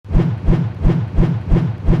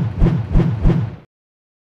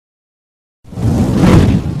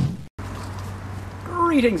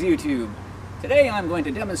Greetings YouTube! Today I'm going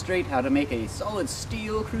to demonstrate how to make a solid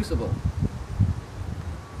steel crucible.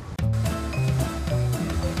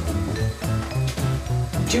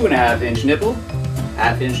 Two and a half inch nipple,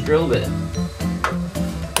 half-inch drill bit.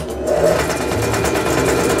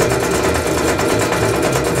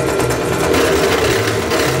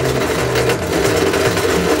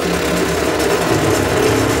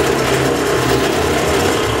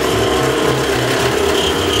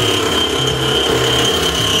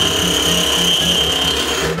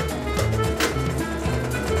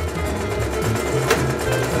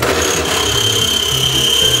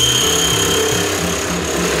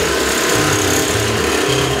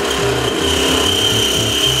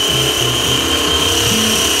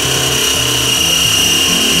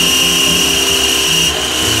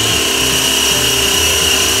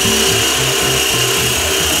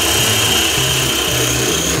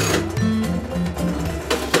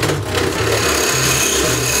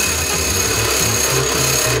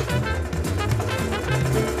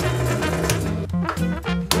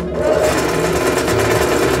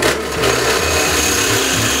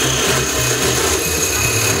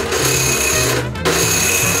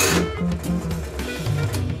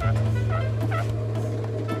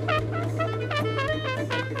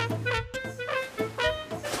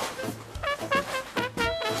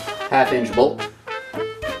 Half-inch bolt.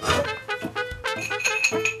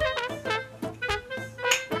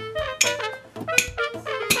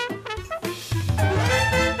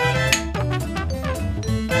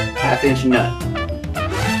 Half-inch nut.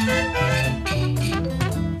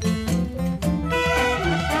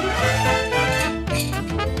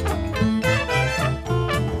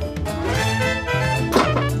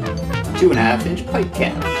 Two and a half inch pipe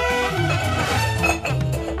cap.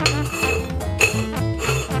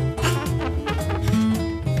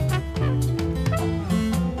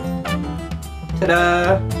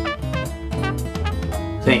 Ta-da!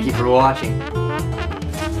 Thank you for watching.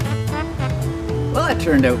 Well, that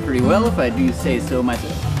turned out pretty well, if I do say so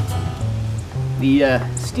myself. The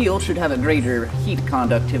steel should have a greater heat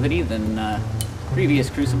conductivity than previous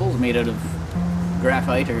crucibles made out of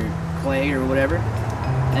graphite or clay or whatever,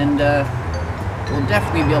 and will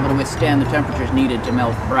definitely be able to withstand the temperatures needed to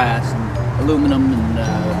melt brass and aluminum and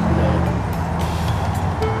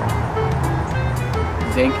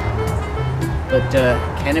zinc. But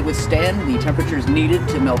can it withstand the temperatures needed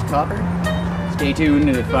to melt copper? Stay tuned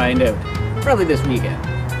to find out. Probably this weekend.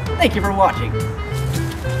 Thank you for watching.